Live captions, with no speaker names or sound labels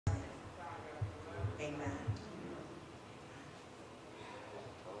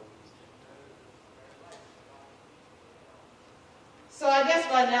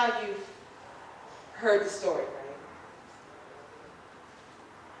by now you've heard the story, right?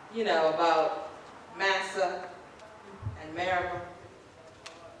 You know, about Massah and Meribah.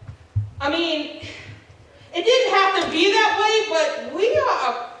 I mean, it didn't have to be that way, but we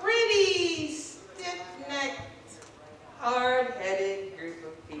are a pretty stiff-necked, hard-headed group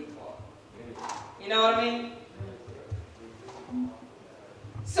of people. You know what I mean?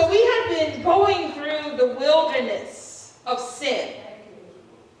 So we have been going through the wilderness of sin.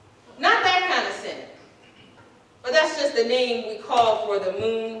 Not that kind of sin, but that's just the name we call for the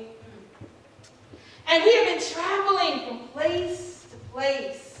moon. And we have been traveling from place to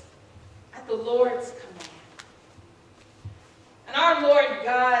place at the Lord's command. And our Lord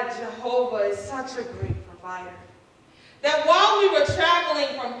God, Jehovah, is such a great provider that while we were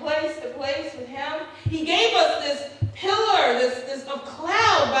traveling from place to place with him, he gave us this pillar, this of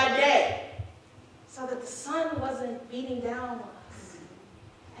cloud by day, so that the sun wasn't beating down on us.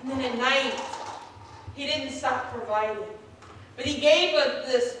 And then at night, he didn't stop providing, but he gave us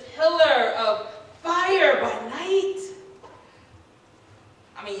this pillar of fire by night.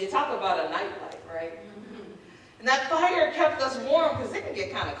 I mean, you talk about a nightlight, right? And that fire kept us warm because it can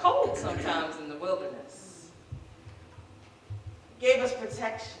get kind of cold sometimes in the wilderness. It gave us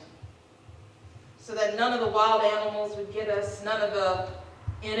protection so that none of the wild animals would get us, none of the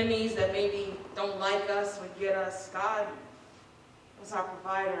enemies that maybe don't like us would get us. God was our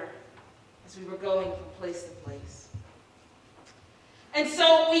provider as we were going from place to place. And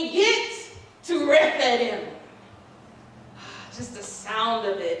so we get to Rephidim. Just the sound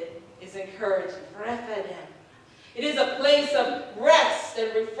of it is encouraging. Rephidim. It is a place of rest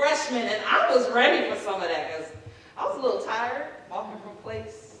and refreshment, and I was ready for some of that because I was a little tired walking from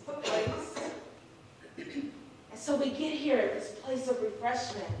place to place. And so we get here at this place of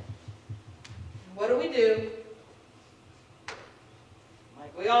refreshment. And what do?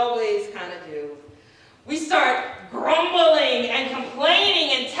 Like we always kind of do. We start grumbling and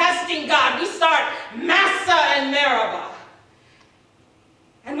complaining and testing God. We start Massah and Meribah.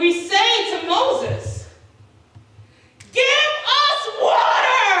 And we say to Moses, "Give us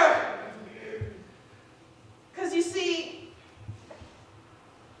water!" Because you see,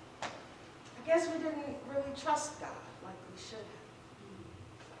 I guess we didn't really trust God like we should have.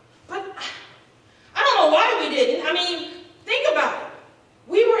 But I don't know why we didn't. I mean, think about it.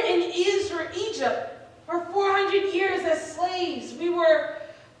 We were in Egypt for 400 years as slaves. We were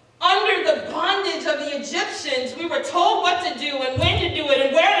under the bondage of the Egyptians. We were told what to do and when to do it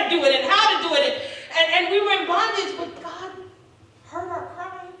and where to do it and how to do it. And we were in bondage, but God heard our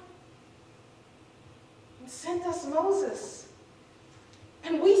cry and sent us Moses.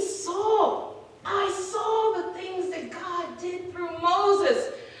 And I saw the things that God did through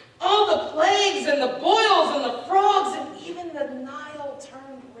Moses. All the plagues and the boils and the frogs and even the Nile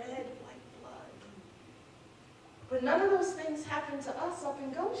turned red like blood. But none of those things happened to us up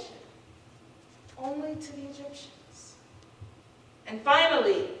in Goshen. Only to the Egyptians. And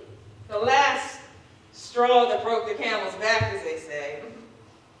finally, the last straw that broke the camel's back, as they say,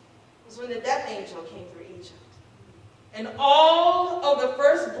 was when the death angel came through Egypt. And all of the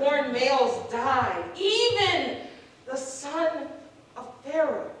firstborn males died, even the son of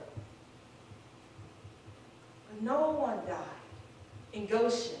Pharaoh. But no one died in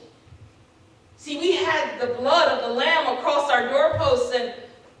Goshen. See, we had the blood of the lamb across our doorposts, and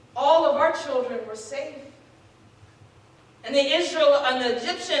all of our children were safe. And the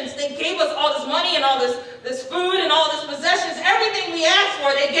Egyptians, they gave us all this money and all this food and all this possessions, everything we asked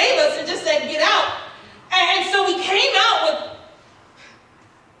for, they gave us and just said, "Get out." And so we came out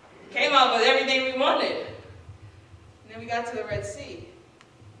with everything we wanted. And then we got to the Red Sea.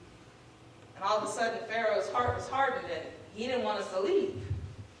 And all of a sudden, Pharaoh's heart was hardened and he didn't want us to leave.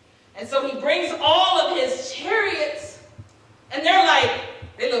 And so he brings all of his chariots, and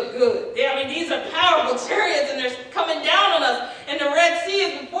they look good. These are powerful chariots, and they're coming down on us, and the Red Sea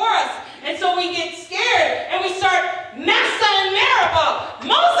is before us. And so we get scared, and we start Massah and Meribah.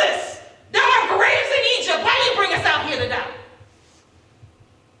 "Moses, there are graves in Egypt. Why do you bring us out here to die?"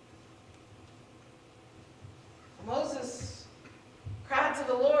 Moses cried to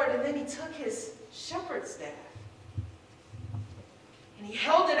the Lord, and then he took his shepherd's staff, and he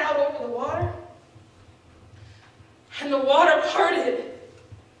held it out over the water, and the water parted.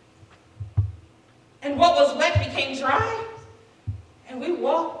 And what was wet became dry, and we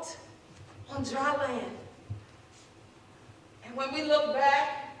walked on dry land. And when we looked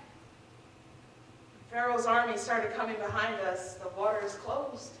back, Pharaoh's army started coming behind us. The waters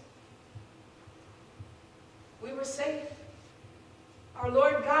closed. We were safe. Our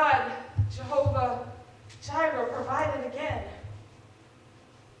Lord God, Jehovah Jireh, provided again.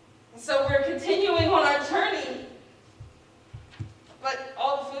 So we're continuing on our journey. But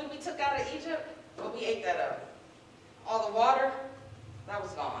all the food we took out of Egypt, well, we ate that up. All the water, that was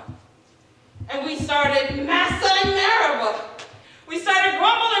gone. And we started Massah Meribah. We started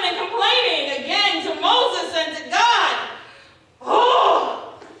grumbling and complaining again to Moses and to God.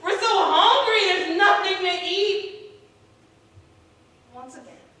 Oh, we're so hungry, there's nothing to eat. Once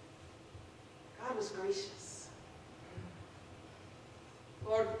again, God was gracious.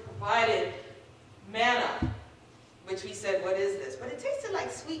 Lord provided manna, which we said, what is this? But it tasted like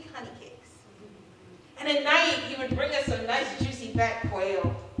sweet honey cakes. And at night, he would bring us some nice, juicy, fat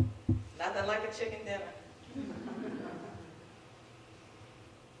quail. Nothing like a chicken dinner.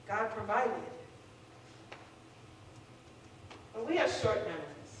 God provided. But we have short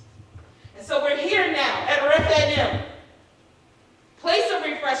memories. And so we're here now at Rephaim, place of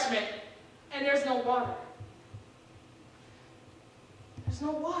refreshment, and there's no water. There's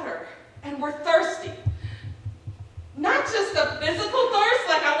no water, and we're thirsty. Not just a physical thirst,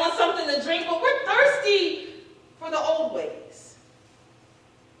 like I want something to drink, but we're thirsty for the old ways.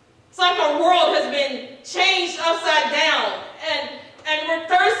 It's like our world has been changed upside down, and we're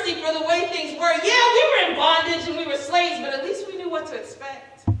thirsty for the way things were. Yeah, we were in bondage and we were slaves, but at least we knew what to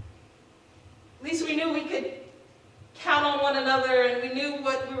expect. At least we knew we could count on one another, and we knew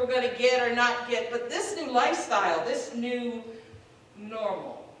what we were going to get or not get. But this new lifestyle, this new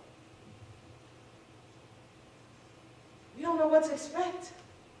normal, we don't know what to expect.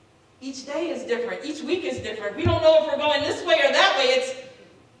 Each day is different. Each week is different. We don't know if we're going this way or that way. It's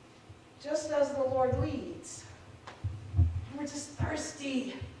just as the Lord leads. And we're just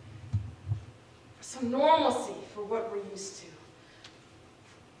thirsty for some normalcy, for what we're used to.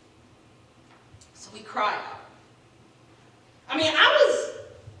 So we cry out. I mean, I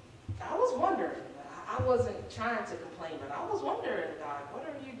was wondering. I wasn't trying to complain, but I was wondering, God, what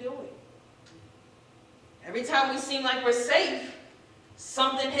are you doing? Every time we seem like we're safe,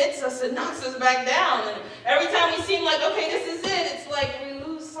 something hits us and knocks us back down. And every time we seem like, okay, this is it, it's like we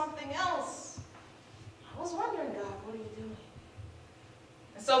lose something else. I was wondering, God, what are you doing?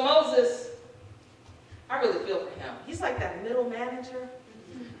 And so Moses, I really feel for him. He's like that middle manager,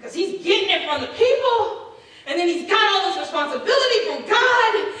 because he's getting it from the people, and then he's got all this responsibility from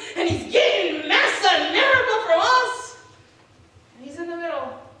God, and he's getting Massah Meribah from us. And he's in the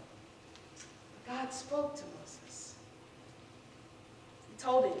middle. God spoke to Moses. He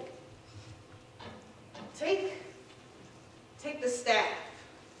told him, take the staff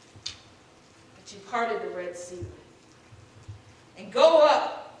that you parted the Red Sea with, and go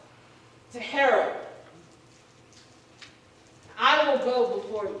up to Pharaoh. I will go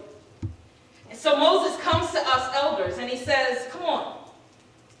before you. And so Moses comes to us elders, and he says, come on,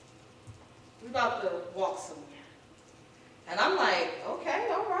 we're about to walk somewhere. And I'm like, okay,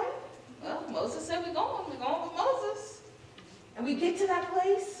 all right. Well, Moses said we're going with Moses. And we get to that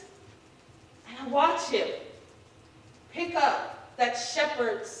place, and I watch him pick up that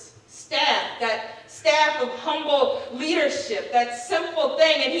shepherd's staff, that staff of humble leadership, that simple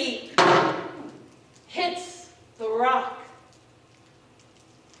thing, and he hits the rock.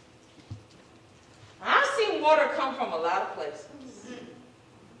 I've seen water come from a lot of places.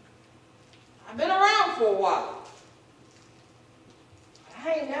 I've been around for a while.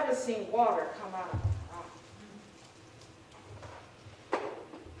 I ain't never seen water come out of a rock.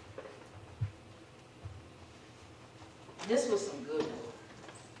 This was some good water.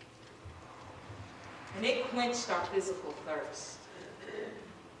 And it quenched our physical thirst.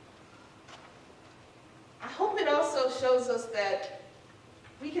 I hope it also shows us that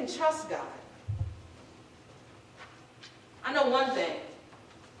we can trust God. I know one thing.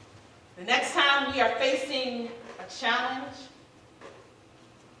 The next time we are facing a challenge,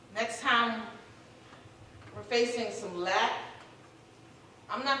 next time we're facing some lack,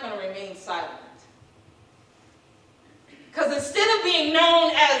 I'm not going to remain silent. Because instead of being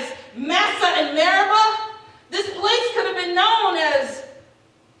known as Massah Meribah, this place could have been known as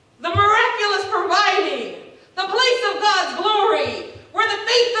the miraculous providing, the place of God's glory, where the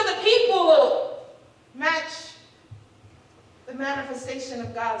faith of the people will match the manifestation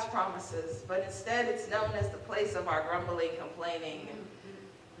of God's promises. But instead, it's known as the place of our grumbling, complaining,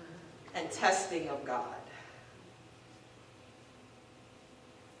 and testing of God.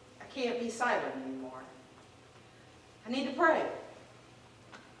 I can't be silent anymore. I need to pray.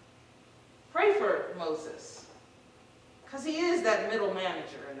 Pray for Moses, because he is that middle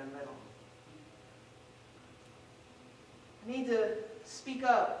manager in the middle. I need to speak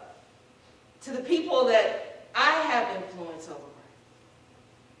up to the people that I have influence over.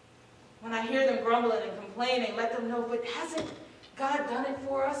 When I hear them grumbling and complaining, let them know, but hasn't God done it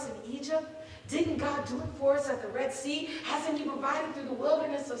for us in Egypt? Didn't God do it for us at the Red Sea? Hasn't he provided through the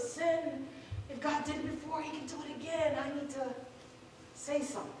wilderness of sin? If God did it before, he can do it again. I need to say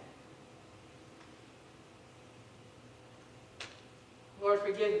something. Lord,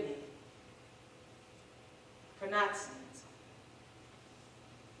 forgive me for not saying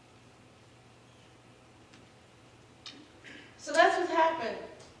something. So that's what happened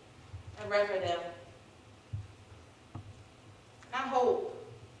at Rephidim. I hope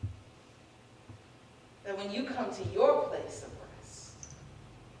that when you come to your place of rest,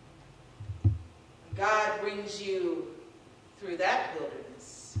 God brings you through that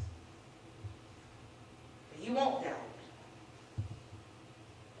wilderness, that you won't doubt,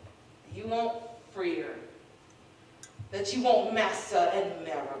 that you won't fear, that you won't Massah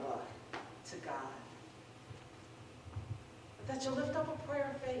Meribah to God, but that you'll lift up a prayer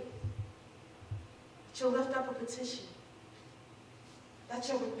of faith, that you'll lift up a petition, that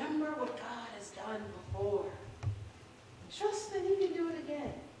you'll remember what God has done before. And trust that he can do it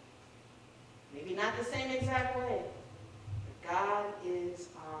again. Maybe not the same exact way, but God is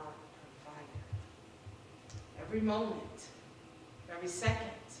our provider. Every moment, every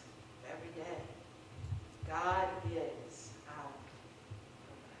second, every day, God is our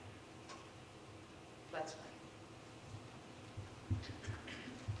provider. Let's pray.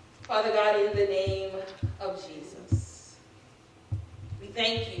 Father God, in the name of Jesus, we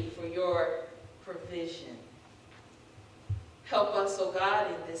thank you for your provision. Help us, oh God,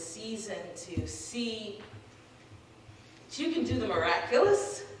 in this season to see that you can do the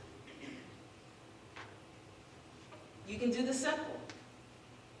miraculous. You can do the simple.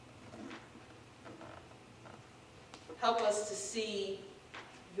 Help us to see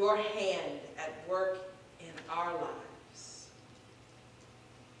your hand at work in our lives.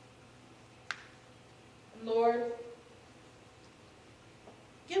 Lord,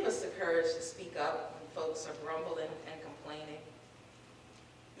 give us the courage to speak up when folks are grumbling and complaining,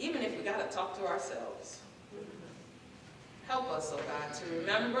 even if we got to talk to ourselves. Help us, oh God, to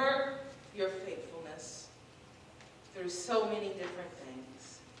remember your faithfulness through so many different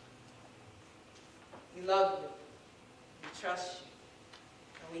things. We love you, we trust you,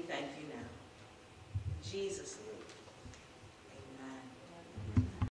 and we thank you now. In Jesus' name.